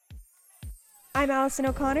I'm Allison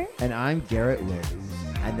O'Connor. And I'm Garrett Wins.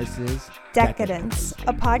 And this is Decadence,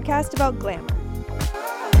 a podcast about glamour.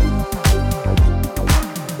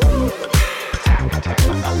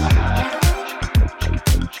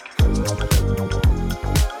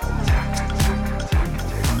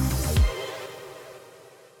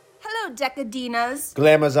 Hello, Decadinas.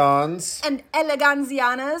 Glamazons. And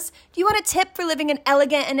eleganzianas. Do you want a tip for living an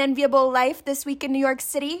elegant and enviable life this week in New York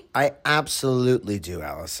City? I absolutely do,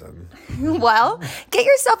 Allison. Well, get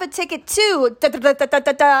yourself a ticket to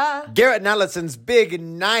Garrett and Allison's big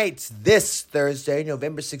night this Thursday,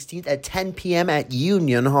 November 16th at 10 p.m. at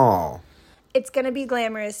Union Hall. It's gonna be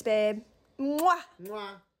glamorous, babe. Mwah.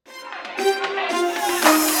 Mwah.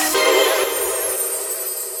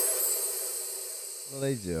 Well,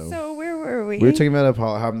 they do. So where were we? We were talking about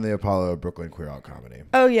having the Apollo of Brooklyn Queer Out Comedy.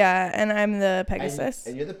 Oh yeah, and I'm the Pegasus.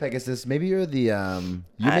 And you're the Pegasus. Maybe you're the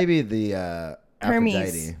maybe the Hermes.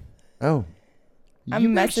 Aphrodite. Oh,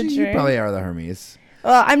 I'm actually, messenger. You probably are the Hermes.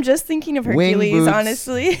 Well, I'm just thinking of Wing Hercules, boots.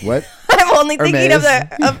 honestly. What? I'm only thinking of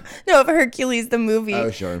Hermes? of Hercules the movie. Oh,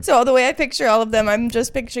 sure. So the way I picture all of them, I'm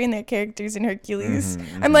just picturing their characters in Hercules.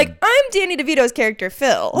 I'm like, I'm Danny DeVito's character,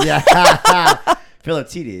 Phil. Yeah. Philip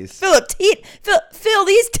titties. Phil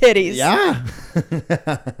these titties. Yeah.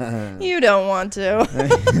 You don't want to.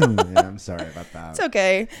 Yeah, I'm sorry about that. It's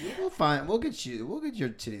okay. We'll find. We'll get your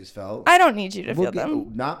titties felt. I don't need you to feel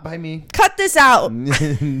them. Not by me. Cut this out.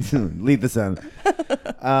 Leave this in.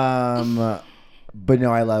 But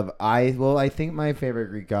no, I think my favorite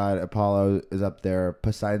Greek god, Apollo, is up there.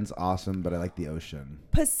 Poseidon's awesome, but I like the ocean.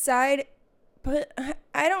 Poseidon, but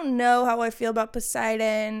I don't know how I feel about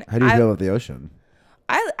Poseidon. How do you feel about the ocean?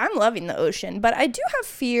 I'm loving the ocean, but I do have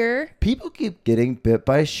fear. People keep getting bit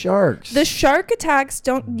by sharks. The shark attacks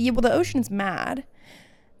don't. Yeah, well, the ocean's mad.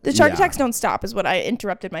 The shark attacks don't stop, is what I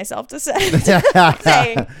interrupted myself to say.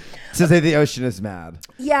 Saying. To say the ocean is mad.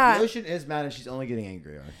 Yeah. The ocean is mad, and she's only getting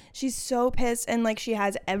angrier. She's so pissed, and like she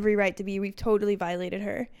has every right to be. We've totally violated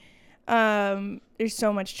her. There's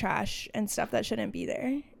so much trash and stuff that shouldn't be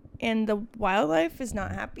there, and the wildlife is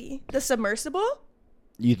not happy. The submersible.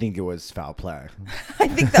 You think it was foul play? I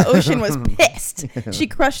think the ocean was pissed. She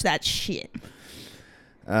crushed that shit.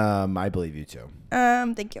 I believe you too.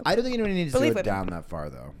 Thank you. I don't think anyone needs to Believe go it. down that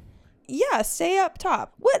far though. Yeah, stay up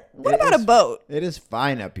top. What It about is- a boat? It is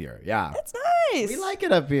fine up here. Yeah. That's nice. We like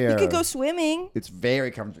it up here. You could go swimming. It's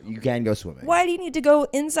very comfortable. You can go swimming. Why do you need to go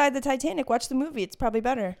inside the Titanic? Watch the movie. It's probably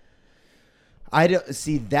better. I don't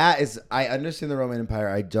see that is. I understand the Roman Empire.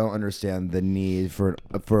 I don't understand the need for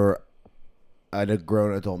a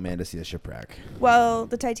grown adult man to see a shipwreck. Well,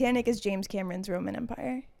 the Titanic is James Cameron's Roman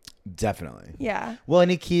Empire. Definitely. Yeah. Well,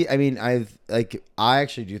 and I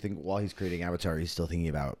actually do think while he's creating Avatar, he's still thinking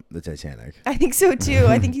about the Titanic. I think so too.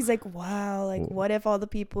 I think he's like, wow, like what if all the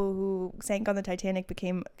people who sank on the Titanic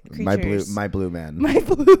became creatures? My blue man. My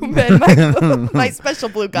blue men. My special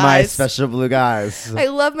blue guys. My special blue guys. I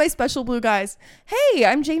love my special blue guys. Hey,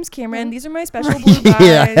 I'm James Cameron. These are my special blue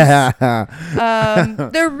guys. Yeah.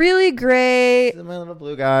 They're really great. These are my little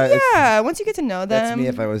blue guys. Yeah, once you get to know them. That's me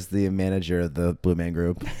if I was the manager of the Blue Man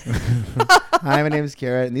Group. Hi, my name is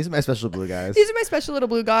Garrett, and these are my special blue guys. These are my special little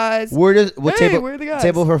blue guys. We're the guys.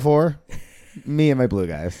 Table for four. Me and my blue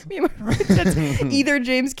guys. That's either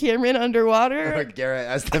James Cameron underwater Or Garrett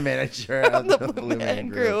as the manager of the Blue Man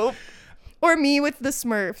Group. Or me with the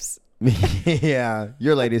Smurfs. Yeah,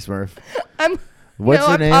 you're Lady Smurf. I'm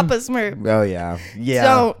her name? Papa Smurf. Oh, yeah. Yeah.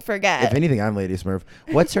 Don't forget. If anything, I'm Lady Smurf.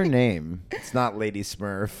 What's her name? It's not Lady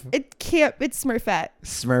Smurf. It can't. It's Smurfette.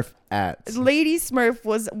 Smurfette. Lady Smurf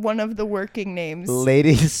was one of the working names.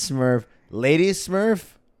 Lady Smurf. Lady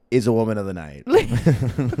Smurf is a woman of the night.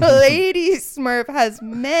 Lady Smurf has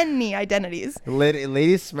many identities. Lady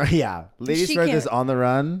Smurf, yeah. Lady She Smurf can't- is on the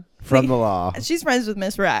run from the law. She's friends with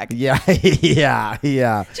Miss Rack. Yeah,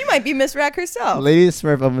 yeah. She might be Miss Rack herself. Lady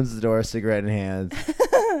Smurf opens the door, cigarette in hand.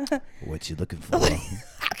 What you looking for?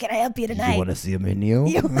 How can I help you tonight? You want to see a menu?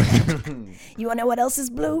 You want to know what else is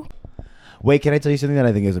blue? Wait, can I tell you something that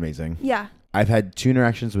I think is amazing? Yeah. I've had 2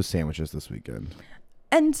 interactions with sandwiches this weekend.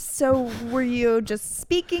 And so were you just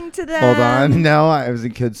speaking to them? Hold on. No, I was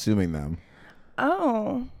consuming them.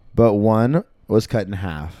 Oh. But one was cut in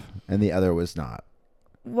half and the other was not.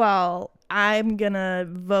 Well, I'm going to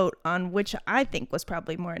vote on which I think was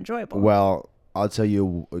probably more enjoyable. Well, I'll tell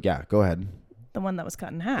you. Yeah, go ahead. The one that was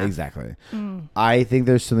cut in half. Exactly. I think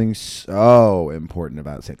there's something so important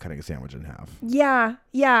about cutting a sandwich in half. Yeah.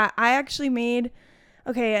 I actually made...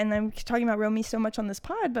 Okay, and I'm talking about Romy so much on this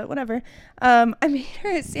pod, but whatever. I made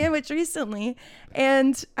her a sandwich recently,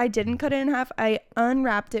 and I didn't cut it in half. I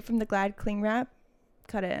unwrapped it from the Glad cling wrap,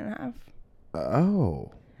 cut it in half.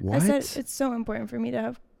 Oh. What? I said it's so important for me to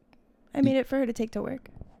have. I made it for her to take to work.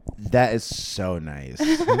 That is so nice.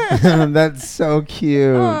 That's so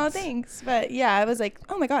cute. Oh, thanks. But yeah, I was like,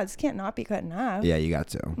 oh my God, this can't not be cut in half. Yeah, you got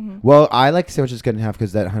to. Well, I like sandwiches cut in half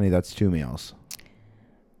because that's 2 meals.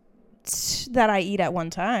 That I eat at one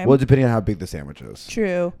time. Well, depending on how big the sandwich is.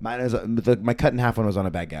 True. Mine is my cut in half one was on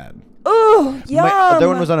a baguette. Oh, yum. My other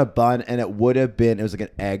one was on a bun, and it was like an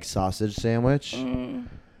egg sausage sandwich.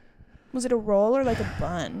 Was it a roll or like a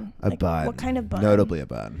bun? A bun. What kind of bun? Notably a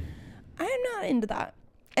bun. I'm not into that.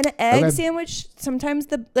 And an egg sandwich, sometimes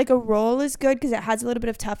a roll is good because it has a little bit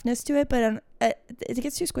of toughness to it, but it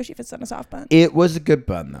gets too squishy if it's on a soft bun. It was a good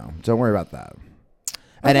bun though. Don't worry about that.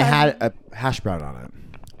 And it had a hash brown on it.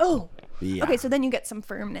 Oh. Yeah. Okay, so then you get some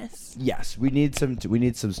firmness. Yes, we need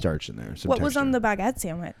some starch in there. What was on the baguette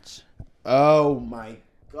sandwich? Oh my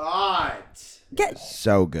God.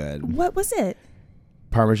 So good. What was it?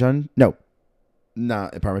 Parmesan? No.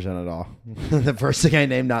 Not Parmesan at all. The first thing I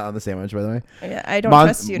named not on the sandwich, by the way. Yeah, I don't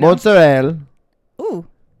trust you now. Mozzarella. Ooh.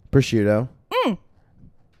 Prosciutto.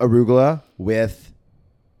 Arugula with,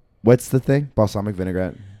 what's the thing? Balsamic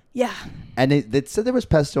vinaigrette. Yeah. And they said there was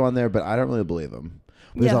pesto on there, but I don't really believe them.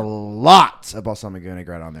 There's a lot of balsamic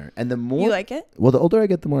vinaigrette on there. And the more... You like it? Well, the older I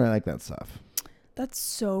get, the more I like that stuff. That's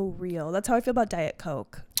so real. That's how I feel about Diet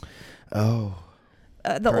Coke. Oh.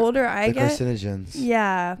 The older I get... The carcinogens.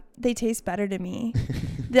 Yeah. They taste better to me.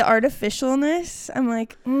 The artificialness, I'm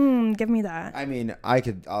like, give me that. I mean,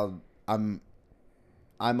 I'm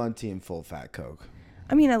on team full fat Coke.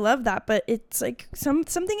 I mean, I love that, but it's like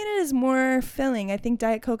something in it is more filling. I think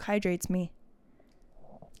Diet Coke hydrates me.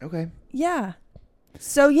 Okay. Yeah.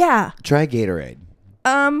 So yeah. Try Gatorade.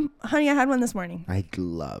 Honey, I had one this morning. I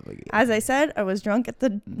love it. As I said, I was drunk at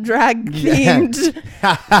the drag themed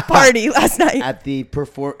party last night. At the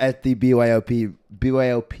BYOP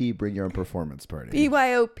Bring Your Own Performance party.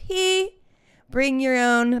 BYOP Bring Your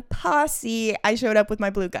Own Posse. I showed up with my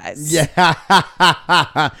blue guys.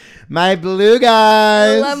 Yeah. My blue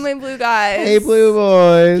guys. I love my blue guys. Hey, blue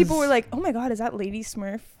boys. People were like, oh my God, is that Lady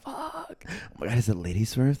Smurf? Fuck. Oh my God, is it Lady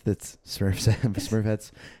Smurf? That's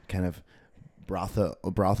Smurfette's kind of brothel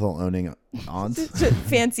owning aunt.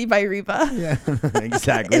 Fancy by Reba. Yeah,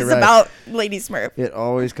 exactly. It's about Lady Smurf. It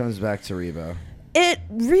always comes back to Reba. It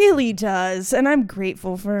really does. And I'm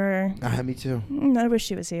grateful for her. Me too. I wish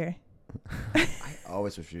she was here. I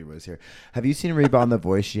always wish Reba was here. Have you seen Reba on The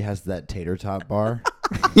Voice? She has that tater tot bar.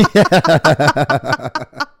 Well,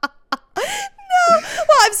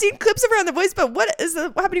 I've seen clips of her on The Voice, but what is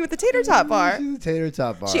happening with the tater tot bar? She's a tater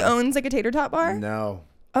tot bar. She owns like a tater tot bar? No.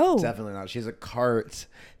 Oh. Definitely not. She has a cart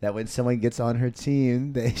that when someone gets on her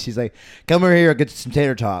team, she's like, come over here, I'll get you some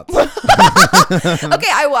tater tots. Okay,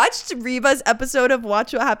 I watched Reba's episode of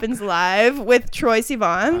Watch What Happens Live with Troye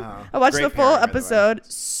Sivan. I watched the full episode.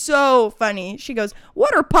 So funny. She goes,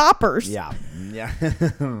 what are poppers? Yeah. Yeah.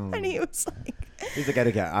 And he was like... He's like,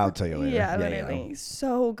 I'll tell you later. Yeah, literally. Yeah.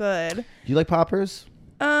 So good. Do you like poppers?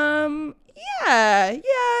 Yeah. I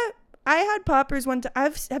had poppers one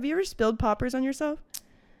time. Have you ever spilled poppers on yourself?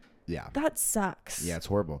 Yeah. That sucks. Yeah, it's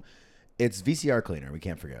horrible. It's VCR cleaner. We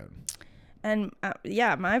can't forget. And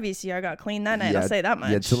my VCR got cleaned that night. I'll say that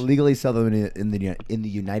much. Yeah, to legally sell them in the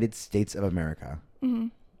United States of America,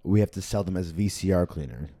 we have to sell them as VCR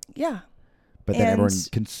cleaner. Yeah. But then everyone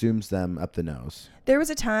consumes them up the nose. There was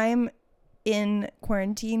a time in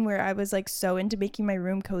quarantine where I was like so into making my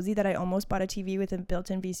room cozy that I almost bought a TV with a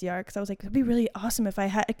built-in VCR because I was like, it'd be really awesome if I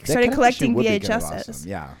started collecting VHSs. Awesome.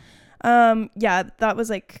 Yeah. Yeah, that was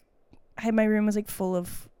like, my room was like full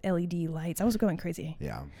of LED lights. I was going crazy.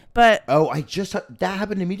 Yeah. But that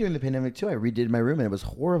happened to me during the pandemic too. I redid my room and it was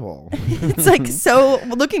horrible. It's like, so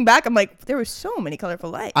looking back, I'm like, there were so many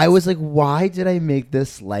colorful lights. I was like, why did I make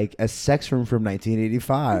this like a sex room from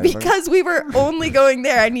 1985? Because we were only going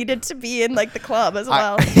there. I needed to be in like the club as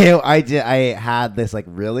well. I had this like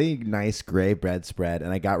really nice gray bedspread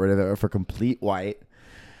and I got rid of it for complete white.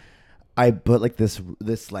 I put like this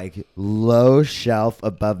like low shelf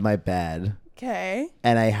above my bed. Okay.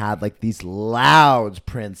 And I had like these loud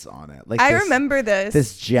prints on it. Like I remember this.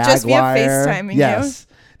 This Jaguar. Just via FaceTiming you.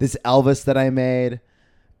 This Elvis that I made.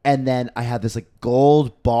 And then I had this like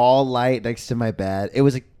gold ball light next to my bed. It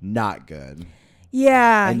was like not good.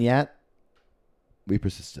 Yeah. And yet we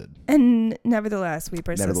persisted. And nevertheless, we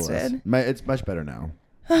persisted. It's much better now.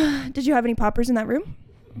 Did you have any poppers in that room?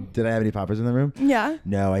 Did I have any poppers in the room? Yeah.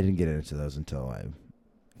 No, I didn't get into those until I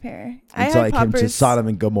came to Sodom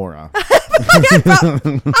and Gomorrah. I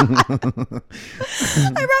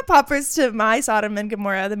brought poppers to my Sodom and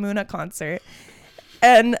Gomorrah, the Muna concert.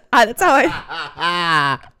 And that's how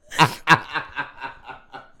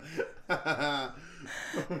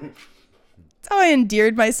That's how I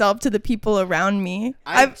endeared myself to the people around me.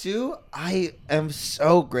 I am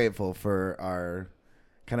so grateful for our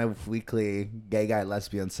kind of weekly gay guy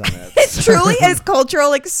lesbian summit. It truly is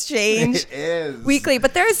cultural exchange. It is. Weekly,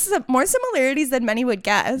 but there's more similarities than many would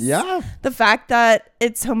guess. Yeah. The fact that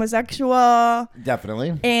it's homosexual.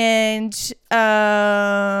 Definitely. And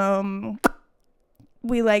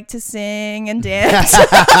we like to sing and dance.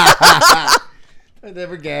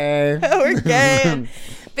 We're gay. We're gay.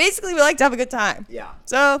 Basically, we like to have a good time. Yeah.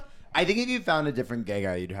 So I think if you found a different gay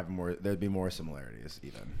guy, there'd be more similarities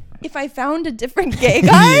even. if I found a different gay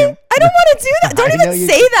guy, I don't want to do that. Don't even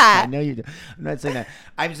say that. I know you do. I'm not saying that.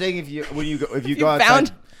 I'm saying if you go found-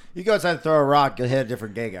 outside, you go outside and throw a rock, you'll hit a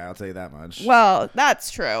different gay guy. I'll tell you that much. Well,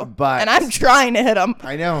 that's true. But and I'm trying to hit him.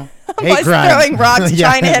 I know. I was throwing rocks,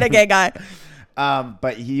 trying to hit a gay guy.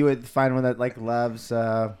 But he would find one that like loves.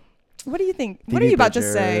 What do you think? Phoebe What are you about to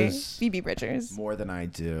say? Bridgers. Phoebe Bridgers. More than I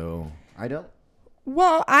do. I don't.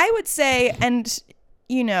 Well, I would say, and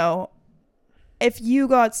you know, if you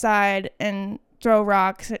go outside and throw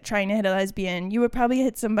rocks at trying to hit a lesbian, you would probably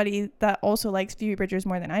hit somebody that also likes Phoebe Bridgers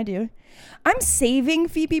more than I do. I'm saving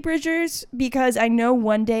Phoebe Bridgers because I know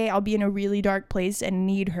one day I'll be in a really dark place and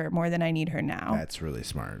need her more than I need her now. That's really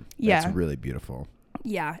smart. Yeah. That's really beautiful.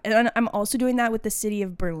 Yeah. And I'm also doing that with the city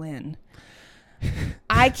of Berlin.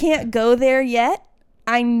 I can't go there yet.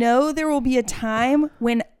 I know there will be a time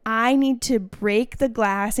when I need to break the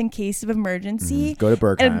glass in case of emergency. Go to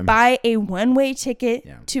Bergheim. And buy a one-way ticket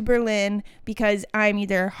Yeah. to Berlin because I'm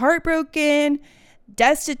either heartbroken,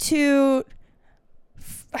 destitute.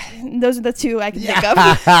 Those are the two I can think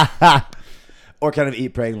of. Or kind of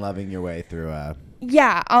eat, praying, loving your way through.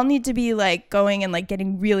 Yeah, I'll need to be like going and like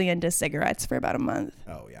getting really into cigarettes for about a month.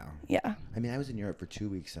 Oh yeah. Yeah. I mean, I was in Europe for 2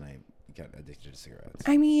 weeks and I got addicted to cigarettes.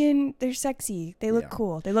 I mean, they're sexy. They look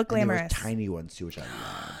cool. They look glamorous. And there were tiny ones too, which I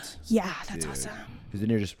loved. Yeah, that's awesome. Because then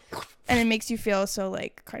you're just. And it makes you feel so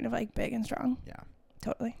like kind of like big and strong. Yeah.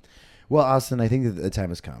 Totally. Well, Austin, I think that the time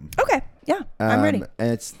has come. Okay. Yeah, I'm ready.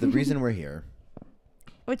 And it's the reason we're here,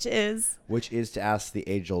 Which is to ask the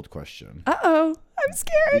age-old question. I'm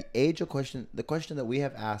scared. The age-old question, the question that we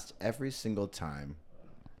have asked every single time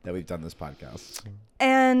that we've done this podcast.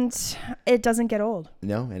 And it doesn't get old.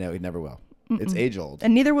 No, and it never will. It's age-old.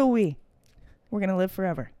 And neither will we. We're going to live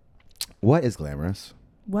forever. What is glamorous?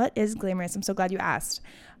 What is glamorous? I'm so glad you asked.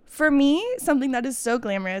 For me, something that is so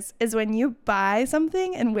glamorous is when you buy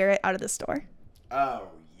something and wear it out of the store. Oh,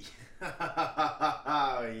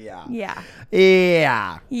 yeah. Yeah.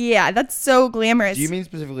 Yeah. Yeah, that's so glamorous. Do you mean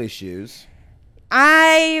specifically shoes?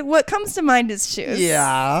 What comes to mind is shoes.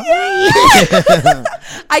 Yeah.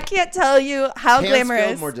 I can't tell you how Pants glamorous.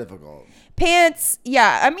 feel more difficult. Pants,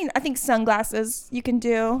 yeah. I mean, I think sunglasses you can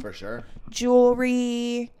do. For sure.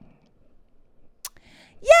 Jewelry.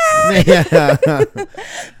 Yeah.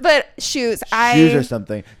 But shoes. Shoes or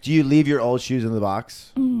something. Do you leave your old shoes in the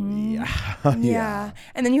box? Yeah. Yeah.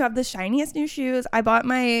 And then you have the shiniest new shoes. I bought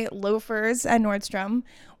my loafers at Nordstrom,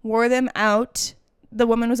 wore them out. The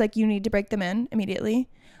woman was like, you need to break them in immediately.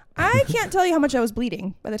 I can't tell you how much I was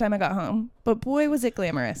bleeding by the time I got home, but boy, was it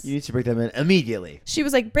glamorous. You need to break them in immediately. She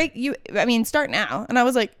was like, start now. And I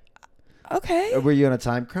was like, okay. Were you on a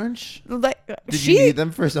time crunch? Like, Did you need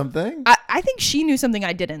them for something? I think she knew something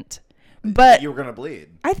I didn't, but you were going to bleed.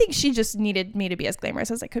 I think she just needed me to be as glamorous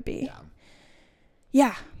as I could be. Yeah.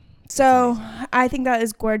 Yeah. So I think that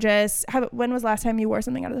is gorgeous. When was the last time you wore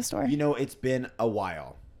something out of the store? You know, it's been a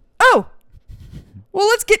while. Oh, well,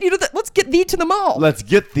 let's get thee to the mall. Let's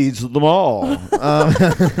get these to the mall.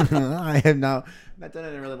 I have not done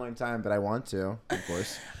it in a really long time, but I want to, of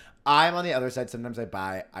course. I'm on the other side. Sometimes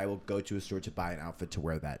I will go to a store to buy an outfit to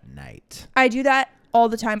wear that night. I do that all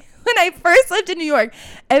the time. When I first lived in New York,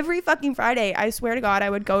 every fucking Friday, I swear to God, I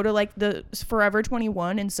would go to like the Forever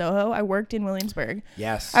 21 in Soho. I worked in Williamsburg.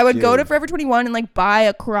 Yes. I would go to Forever 21 and like buy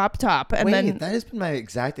a crop top. And then that has been my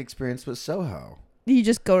exact experience with Soho. You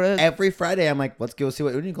just go to every Friday. I'm like, let's go see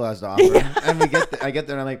what Uniqlo has to offer. Yeah. And I get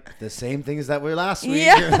there and I'm like, the same things that were last week.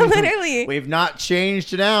 Yeah, literally. We've not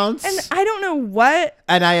changed an ounce. And I don't know what.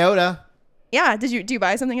 An iota. Yeah. Do you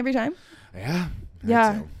buy something every time? Yeah.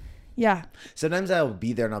 Yeah. Yeah. Sometimes I'll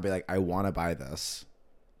be there and I'll be like, I want to buy this,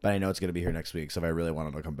 but I know it's going to be here next week. So if I really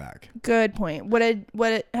want it, I'll come back. Good point. What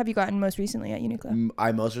have you gotten most recently at Uniqlo?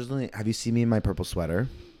 I most recently, have you seen me in my purple sweater?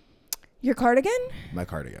 Your cardigan? My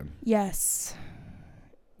cardigan. Yes.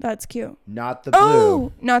 That's cute. Not the blue.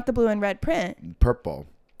 Oh, not the blue and red print. Purple.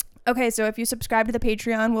 Okay, so if you subscribe to the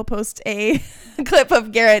Patreon, we'll post a clip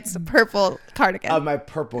of Garrett's purple cardigan. My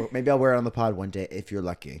purple. Maybe I'll wear it on the pod one day if you're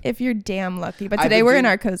lucky. If you're damn lucky. But today we're in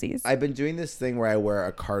our cozies. I've been doing this thing where I wear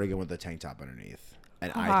a cardigan with a tank top underneath.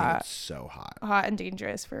 And I think it's so hot. Hot and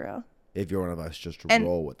dangerous for real. If you're one of us, just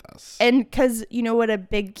roll with us. And because you know what a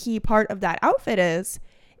big key part of that outfit is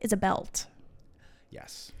a belt.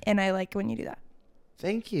 Yes. And I like when you do that.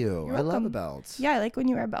 Thank you. I love a belt. Yeah, I like when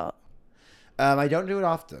you wear a belt. I don't do it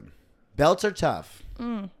often. Belts are tough.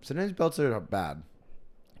 Sometimes belts are bad.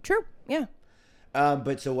 True. Yeah.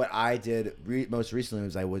 But so what I did most recently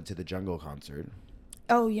was I went to the Jungle concert.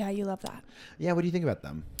 Oh, yeah. You love that. Yeah. What do you think about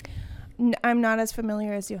them? I'm not as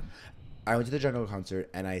familiar as you. I went to the Jungle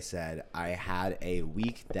concert and I said I had a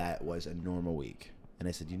week that was a normal week. And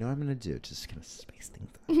I said, you know what I'm going to do? Just kind of space things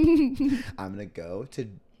out. I'm going to go to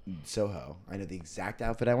Soho. I know the exact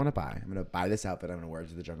outfit I want to buy. I'm going to buy this outfit. I'm going to wear it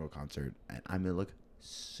to the Jungle concert. And I'm going to look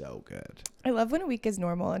so good. I love when a week is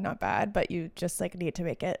normal and not bad, but you just like need to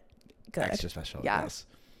make it good. Extra special. Yeah. Yes.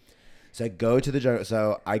 So I go to the Jungle.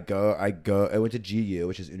 So I went to GU,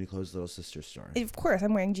 which is Uniqlo's little sister store. Of course,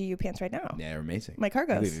 I'm wearing GU pants right now. Yeah, they're amazing. My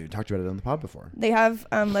cargos. We talked about it on the pod before. They have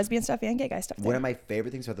lesbian stuff and gay guy stuff there. One of my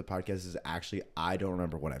favorite things about the podcast is actually I don't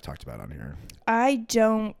remember what I've talked about on here. I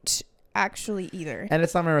don't actually either. And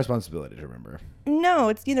it's not my responsibility to remember. No,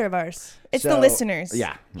 it's neither of ours. It's the listeners.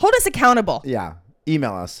 Yeah. Hold us accountable. Yeah.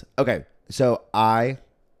 Email us. Okay. So I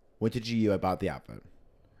went to GU. I bought the outfit.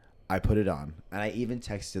 I put it on. And I even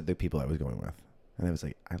texted the people I was going with. And I was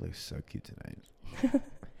like, I look so cute tonight.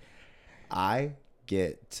 I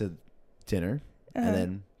get to dinner. And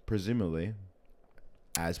then presumably,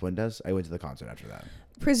 as one does, I went to the concert after that.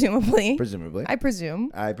 Presumably. I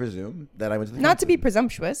presume that I went to the concert. Not to be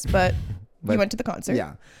presumptuous, but you went to the concert.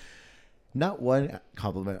 Yeah. Not one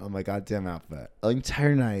compliment on my goddamn outfit. The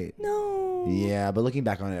entire night. No. Yeah, but looking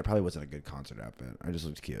back on it, it probably wasn't a good concert outfit. I just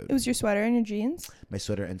looked cute. It was your sweater and your jeans? My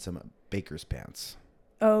sweater and some baker's pants.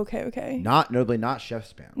 Oh, okay. Notably not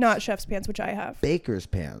chef's pants. Not chef's pants, which I have. Baker's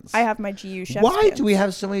pants. I have my GU chef's Why pants. do we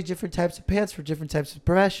have so many different types of pants for different types of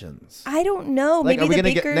professions? I don't know. Like, maybe are we the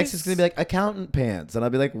gonna bakers... next? It's gonna be like accountant pants, and I'll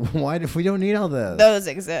be like, why? If we don't need all this, Those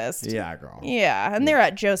exist. Yeah, girl. Yeah, and they're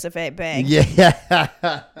at Joseph A. Bank. Yeah.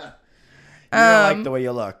 You don't like the way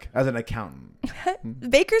you look as an accountant.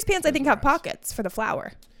 Baker's pants, I think, have pockets for the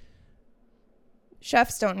flour.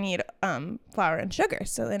 Chefs don't need flour and sugar,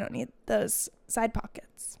 so they don't need those side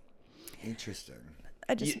pockets. Interesting.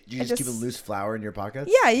 I just keep a loose flour in your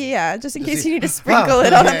pockets? Yeah. Just in case you need to sprinkle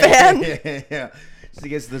it on a pan. Yeah. Just in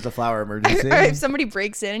case there's a flour emergency. Or if somebody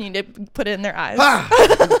breaks in and you need to put it in their eyes.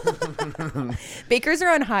 Bakers are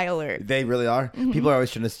on high alert. They really are. Mm-hmm. People are always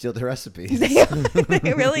trying to steal their recipes.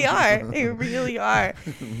 They really are. They really are.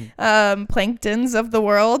 Planktons of the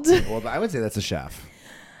world. Well, I would say that's a chef.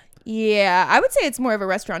 Yeah, I would say it's more of a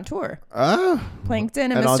restaurateur. Oh.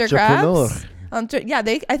 Plankton and Mr. Krabs.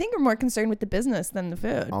 I think we're more concerned with the business than the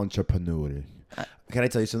food. Entrepreneur. Can I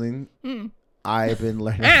tell you something? I've been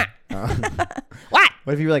learning. What?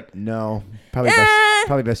 What if you were like, no, probably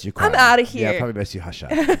best you quiet. I'm out of here. Yeah, probably best you hush up.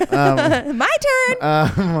 My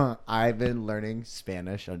turn. I've been learning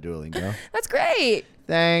Spanish on Duolingo. That's great.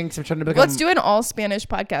 Thanks. I'm trying to become. Let's do an all Spanish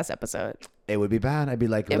podcast episode. It would be bad. I'd be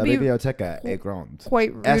like, La biblioteca est grande.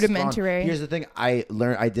 Quite rudimentary. Here's the thing. I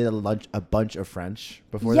did a bunch of French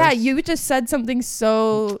before Yeah, this. you just said something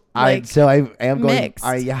so I am going. mixed.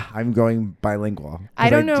 I'm going bilingual. I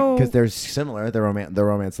don't know. Because they're similar. They're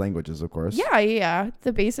romance languages, of course. Yeah.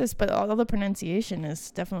 The basis, but all the pronunciation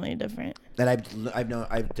is definitely different. And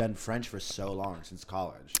I've done French for so long since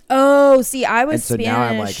college. Oh, see, I was and so Spanish. now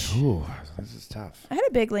I'm like, ooh, this is tough. I had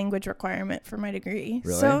a big language requirement for my degree.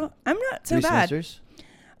 Really? So I'm not so 3 bad. semesters?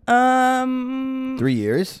 3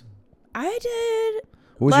 years? I did.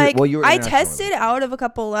 You were I international tested out of a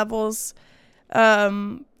couple levels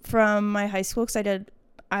from my high school because I did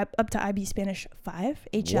up to IB Spanish 5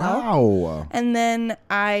 HL. Wow. And then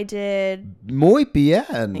I did Muy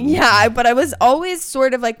bien. Yeah, but I was always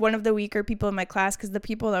sort of like one of the weaker people in my class because the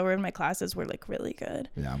people that were in my classes were like really good.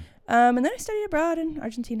 Yeah. And then I studied abroad in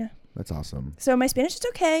Argentina. That's awesome. So my Spanish is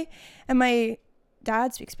okay, and my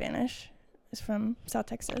dad speaks Spanish. He's from South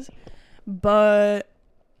Texas, but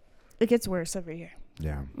it gets worse every year.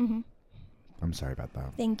 Yeah. Mm-hmm. I'm sorry about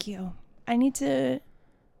that. Thank you. I need to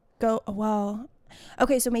go. Well,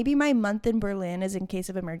 okay. So maybe my month in Berlin is in case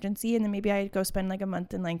of emergency, and then maybe I go spend like a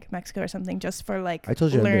month in like Mexico or something just for like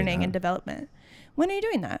learning and development. When are you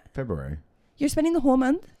doing that? February. You're spending the whole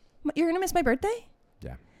month? You're gonna miss my birthday?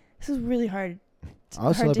 Yeah. This is really hard.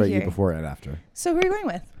 I'll celebrate you before and after. So who are you going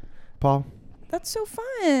with? Paul. That's so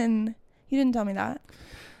fun. You didn't tell me that.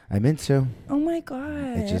 I meant to. Oh my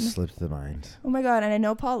God. It just slipped the mind. Oh my God. And I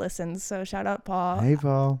know Paul listens, so shout out Paul. Hey,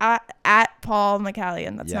 Paul. At Paul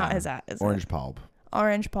McCallion. That's not his at, is Orange it? Pulp.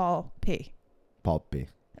 Orange Paul P. Paul P.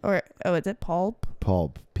 Or, is it pulp?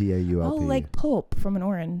 Pulp. P-A-U-L-P. Oh, like pulp from an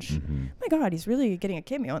orange. Mm-hmm. Oh my God, he's really getting a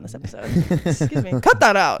cameo in this episode. Excuse me. Cut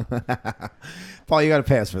that out. Paul, you got to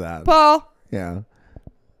pay us for that. Paul. Yeah.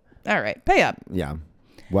 All right. Pay up. Yeah.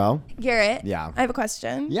 Well. Garrett. Yeah. I have a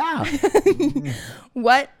question. Yeah.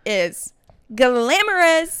 What is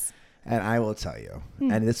glamorous? And I will tell you.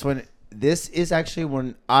 And this is actually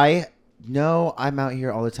one I know I'm out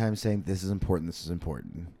here all the time saying this is important. This is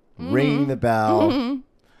important. Ringing the bell. Mm-hmm.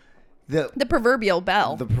 The proverbial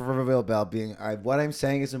bell. The proverbial bell being, what I'm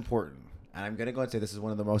saying is important. And I'm going to go and say this is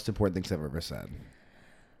one of the most important things I've ever said.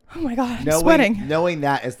 Oh my God, I'm sweating. Knowing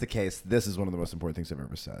that is the case, this is one of the most important things I've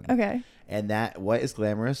ever said. Okay. And that what is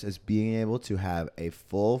glamorous is being able to have a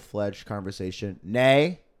full-fledged conversation,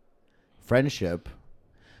 nay, friendship,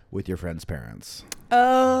 with your friend's parents.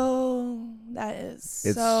 Oh, that is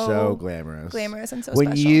it's so glamorous. Glamorous and so when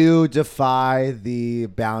special. you defy the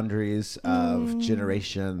boundaries of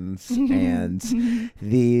generations and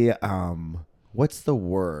the what's the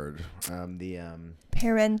word?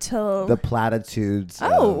 Parental. The platitudes.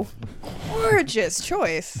 Oh, gorgeous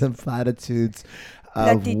choice. The platitudes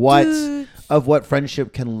of what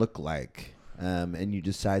friendship can look like. And you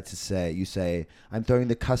decide to say, I'm throwing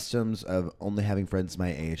the customs of only having friends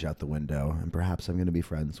my age out the window, and perhaps I'm going to be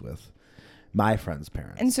friends with my friend's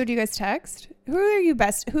parents. And so do you guys text? Who are you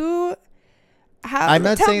best? Tell me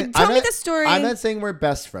the story. I'm not saying we're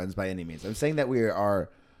best friends by any means. I'm saying that we are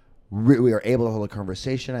able to hold a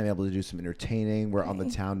conversation. I'm able to do some entertaining. We're on the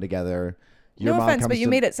town together. No offense, but you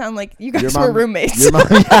made it sound like you guys were roommates. You're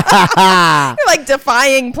like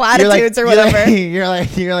defying platitudes or whatever. You're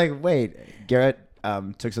like, wait, Garrett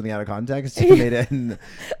took something out of context and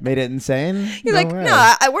made it insane. You're like,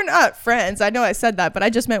 no, we're not friends. I know I said that, but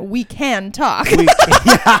I just meant we can talk.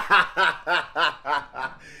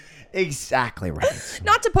 Exactly right.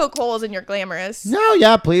 Not to poke holes in your glamorous. No,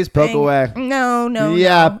 yeah, please poke away. No.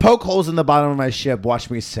 Yeah, poke holes in the bottom of my ship. Watch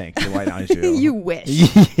me sink. Why not you? You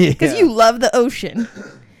wish. Because you love the ocean.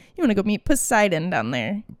 You want to go meet Poseidon down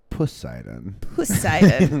there. Poseidon.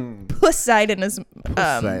 Poseidon is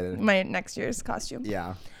my next year's costume.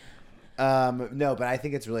 Yeah. No, but I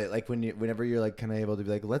think it's really like whenever you're like kind of able to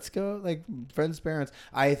be like, let's go, like friends' parents.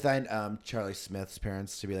 I find Charlie Smith's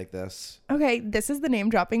parents to be like this. Okay, this is the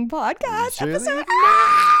name dropping podcast really? episode.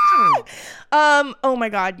 Oh my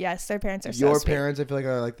God, yes, their parents are so Your sweet. parents, I feel like,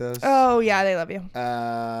 are like this. Oh yeah, they love you.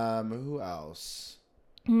 Who else?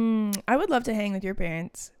 I would love to hang with your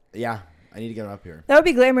parents. Yeah, I need to get them up here. That would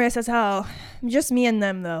be glamorous as hell. Just me and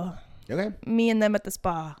them though. Okay. Me and them at the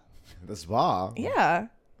spa. The spa. Yeah.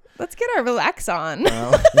 Let's get our relax on.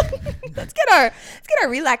 Let's get our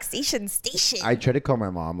relaxation station. I tried to call my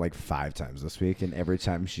mom like 5 times this week, and every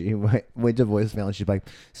time she went to voicemail, and she'd be like,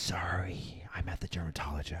 "Sorry, I'm at the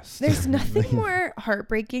dermatologist." There's nothing more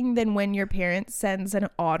heartbreaking than when your parent sends an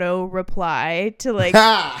auto reply to like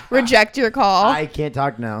reject your call. I can't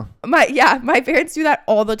talk now. My parents do that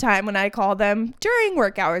all the time when I call them during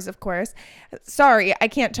work hours, of course. Sorry, I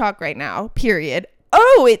can't talk right now. Period.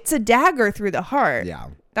 Oh, it's a dagger through the heart. Yeah.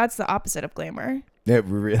 That's the opposite of glamour. It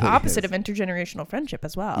really opposite is. of intergenerational friendship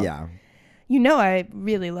as well. Yeah. You know, I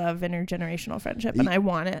really love intergenerational friendship and I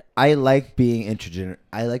want it. I like being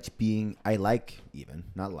I like being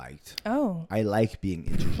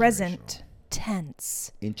Present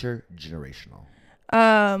tense. Intergenerational.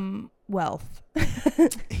 Wealth.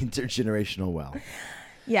 Intergenerational wealth.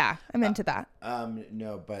 Yeah, I'm into that.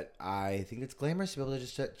 No, but I think it's glamorous to be able to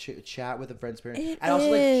just chat with a friend's parents. It and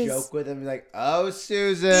also is. like joke with them and be like, "Oh,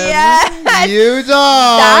 Susan, yes! you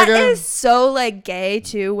dog." That is so like gay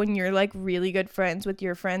too when you're like really good friends with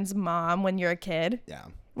your friend's mom when you're a kid. Yeah.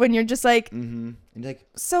 When you're just like, and like,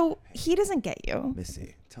 so he doesn't get you.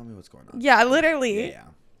 Missy, tell me what's going on. Yeah, literally. Yeah.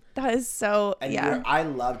 That is so. And yeah. I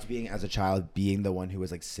loved being as a child, being the one who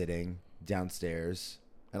was like sitting downstairs.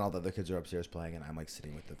 And all the other kids are upstairs playing, and I'm like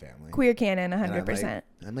sitting with the family. Queer canon, 100%.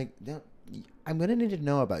 I'm like, no, I'm gonna need to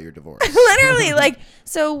know about your divorce. Literally, like,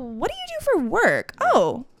 so what do you do for work?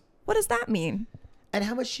 Oh, what does that mean? And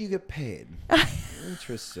how much do you get paid?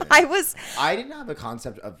 Interesting. I didn't have a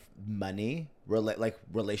concept of money,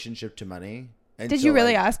 relationship to money. Did you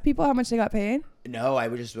really ask people how much they got paid? No, I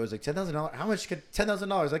was like $10,000. How much could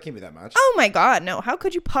 $10,000? That can't be that much. Oh my God, no! How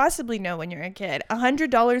could you possibly know when you're a kid?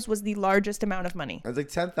 $100 was the largest amount of money. I was like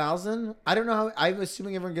 10,000. I don't know how. I'm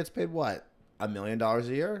assuming everyone gets paid what, $1 million a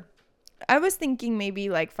year. I was thinking maybe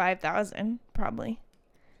like 5,000, probably.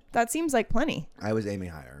 That seems like plenty. I was aiming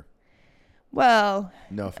higher. Well,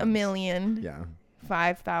 no offense. $1 million. Yeah.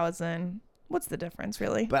 5,000. What's the difference,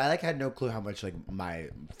 really? But I had no clue how much like my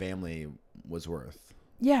family was worth.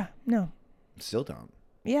 Yeah, no. Still don't.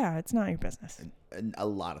 Yeah, it's not your business. And a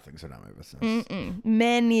lot of things are not my business.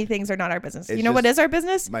 Many things are not our business. It's you know what is our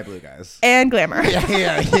business? My blue guys. And glamour.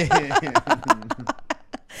 Yeah.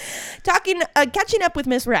 Catching up with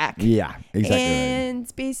Miss Rack. Yeah, exactly.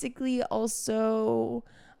 And basically also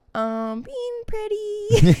being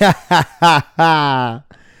pretty.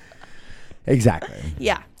 Exactly.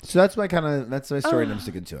 Yeah. So that's my story, and I'm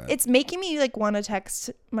sticking to it. It's making me like want to text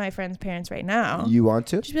my friend's parents right now. You want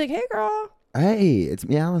to? Just be like, hey, girl. Hey, it's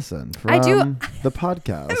me, Allison, from I do. the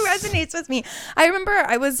podcast. It resonates with me. I remember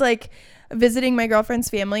I was like visiting my girlfriend's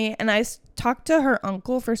family, and I talked to her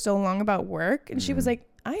uncle for so long about work, and she was like,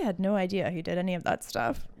 I had no idea he did any of that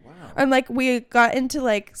stuff. Wow. And like we got into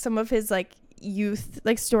like some of his like youth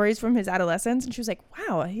like stories from his adolescence, and she was like,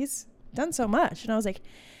 wow, he's done so much. And I was like,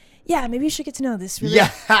 yeah, maybe you should get to know this really,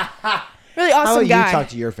 really awesome How about guy. you talk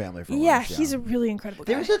to your family for Yeah, once? he's a really incredible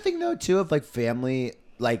guy. There's a thing though too of like family,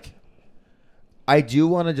 like I do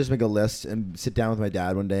want to just make a list and sit down with my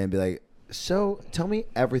dad one day and be like, so tell me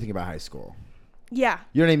everything about high school. Yeah.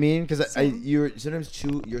 You know what I mean? Because you're sometimes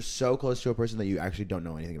you're so close to a person that you actually don't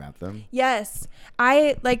know anything about them. Yes.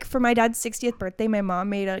 I like for my dad's 60th birthday, my mom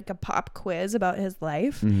made like a pop quiz about his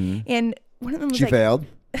life. And one of them was She like, failed.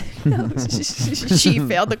 No, she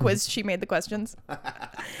failed the quiz. She made the questions.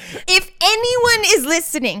 If anyone is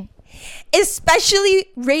listening, especially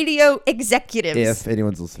radio executives, If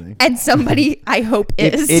anyone's listening, and somebody I hope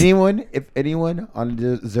is, if anyone on a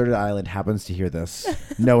deserted island happens to hear this,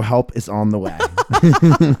 no help is on the way.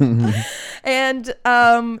 and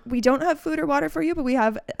we don't have food or water for you, but we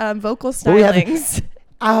have vocal But we have- stylings.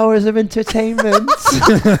 Hours of entertainment.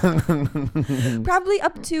 Probably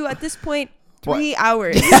up to at this point 3 What?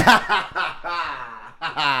 hours.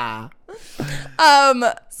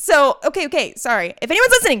 So okay, sorry. If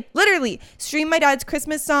anyone's listening, literally stream my dad's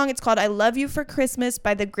Christmas song. It's called I Love You for Christmas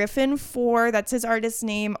by the Griffin 4. That's his artist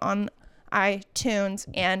name on iTunes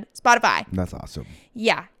and Spotify. That's awesome.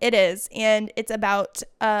 Yeah, it is. And it's about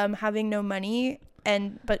having no money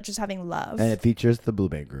but just having love. And it features the Blue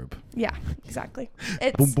Band Group. Yeah, exactly.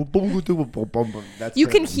 That's You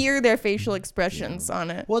can great. hear their facial expressions on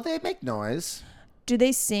it. Well, they make noise. Do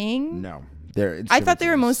they sing? No, they're. I thought they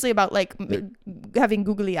were instrumentalists. mostly about like having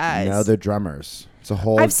googly eyes. No, they're drummers. It's a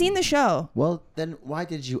whole. I've seen the show. Well, then why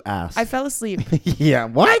did you ask? I fell asleep. Yeah.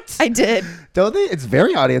 What? I did. Don't they? It's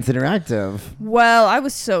very audience interactive. Well, I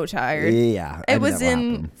was so tired. Yeah. I It mean, was that will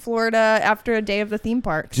in happen. Florida after a day of the theme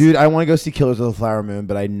parks. Dude, I want to go see Killers of the Flower Moon,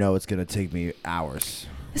 but I know it's gonna take me hours.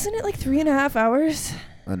 Isn't it like 3.5 hours?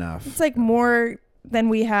 Enough. It's like more than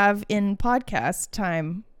we have in podcast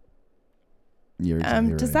time. You're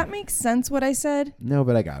exactly Does right. that make sense what I said? No,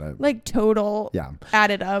 but I got it. Like total Yeah.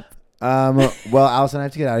 added up. Well, Allison, I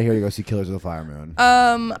have to get out of here to go see Killers of the Flower Moon.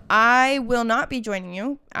 I will not be joining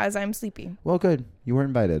you as I'm sleepy. Well, good. You weren't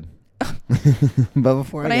invited. But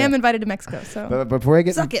before But I am invited to Mexico, so But before I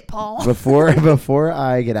get suck it, Paul. before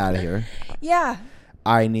I get out of here, Yeah.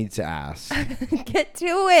 I need to ask. Get to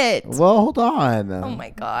it. Well, hold on. Oh my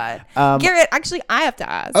God. Um, Garrett, actually, I have to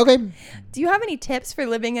ask. Okay. Do you have any tips for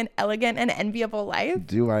living an elegant and enviable life?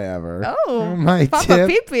 Do I ever? Oh, my Papa tip.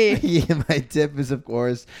 Pee-Pee. Yeah, my tip is, of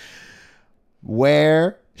course,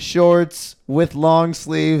 wear shorts with long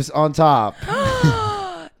sleeves on top.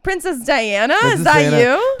 Princess Diana? Princess Is that Diana-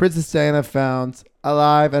 you? Princess Diana found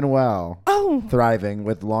alive and well, Oh, thriving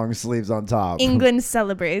with long sleeves on top. England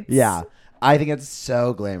celebrates. Yeah. I think it's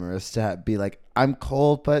so glamorous to be like, I'm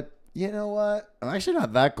cold, but you know what? I'm actually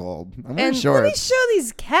not that cold. I'm wearing And shorts. let me show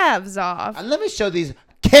these calves off. And let me show these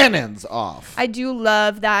cannons off. I do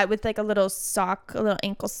love that with like a little sock, a little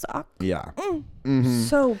ankle sock. Yeah.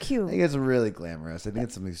 So I cute. think it's really glamorous. I think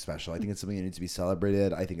it's something special. I think it's something that needs to be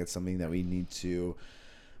celebrated. I think it's something that we need to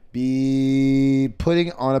be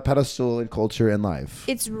putting on a pedestal in culture and life.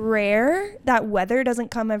 It's rare that weather doesn't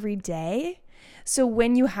come every day. So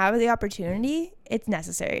when you have the opportunity, it's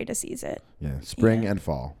necessary to seize it. Yeah. Spring Yeah. and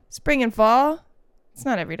fall. Spring and fall, it's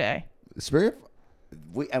not every day. Spring.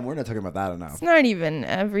 And we're not talking about that enough. It's not even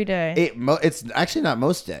every day. It's actually not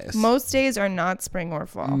most days. Most days are not spring or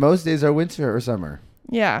fall. Most days are winter or summer.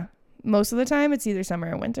 Yeah. Most of the time, it's either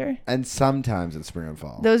summer or winter. And sometimes it's spring and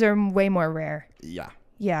fall. Those are way more rare. Yeah.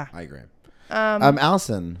 Yeah. I agree. Yes,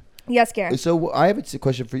 Allison. Garrett. So I have a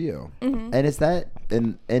question for you, Mm-hmm. and it's that,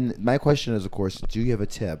 and my question is, of course, do you have a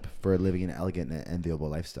tip for living an elegant and enviable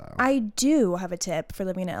lifestyle? I do have a tip for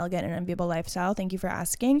living an elegant and enviable lifestyle. Thank you for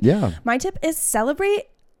asking. Yeah. My tip is celebrate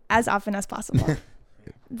as often as possible.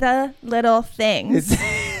 The little things.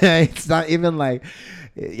 It's not even like,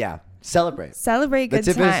 yeah, celebrate. Celebrate The good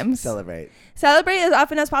tip times. is celebrate. Celebrate as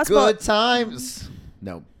often as possible. Good times.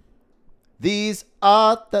 No. These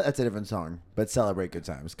are that's a different song, but celebrate good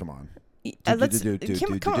times. Come on. Let's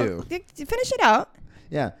come on. Finish it out.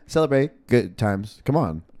 Yeah, celebrate good times. Come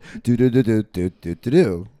on.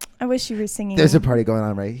 Do. I wish you were singing. There's a party going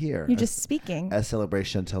on right here. You're just speaking. A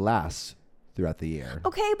celebration to last throughout the year.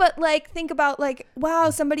 Okay, but like think about like, wow,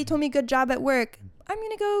 somebody told me good job at work. I'm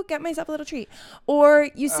gonna go get myself a little treat. Or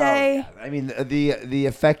you say, I mean, the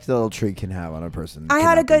effect the little treat can have on a person. I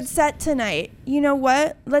had a good set tonight. You know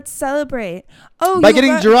what? Let's celebrate. Oh, by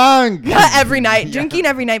getting drunk every night, drinking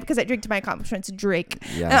every night because I drink to my accomplishments. Drink.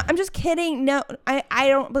 Yeah. I'm just kidding. No, I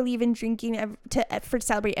don't believe in drinking to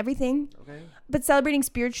celebrate everything. Okay. But celebrating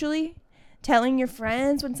spiritually. Telling your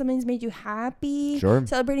friends when something's made you happy. Sure.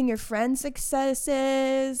 Celebrating your friends'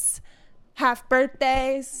 successes. Half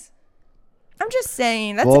birthdays. I'm just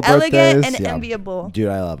saying. That's elegant and enviable. Dude,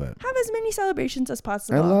 I love it. Have as many celebrations as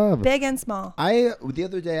possible. I love big and small. The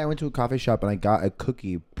other day I went to a coffee shop and I got a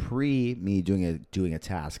cookie pre me doing a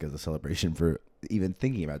task as a celebration for even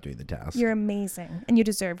thinking about doing the task. You're amazing. And you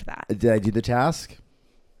deserved that. Did I do the task?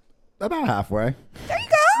 About halfway. There you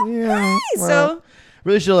go. Yeah. Nice. Well, So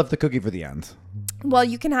really should have left the cookie for the end. well,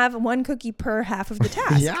 you can have one cookie per half of the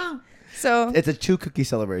task. Yeah. So it's a 2 cookie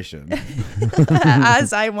celebration.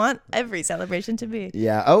 as I want every celebration to be.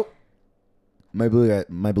 Yeah. Oh, my blue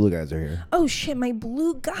guys are here. Oh shit, my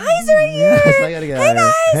blue guys are here. Yes, I gotta get out of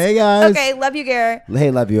here. Hey guys. Okay, love you, Garrett.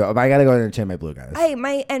 Hey, love you. I gotta go entertain my blue guys. Hey,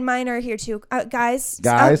 mine are here too. Guys.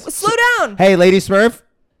 Slow down. Hey, Lady Smurf.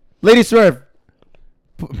 Lady Smurf.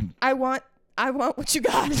 I want what you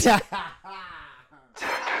got.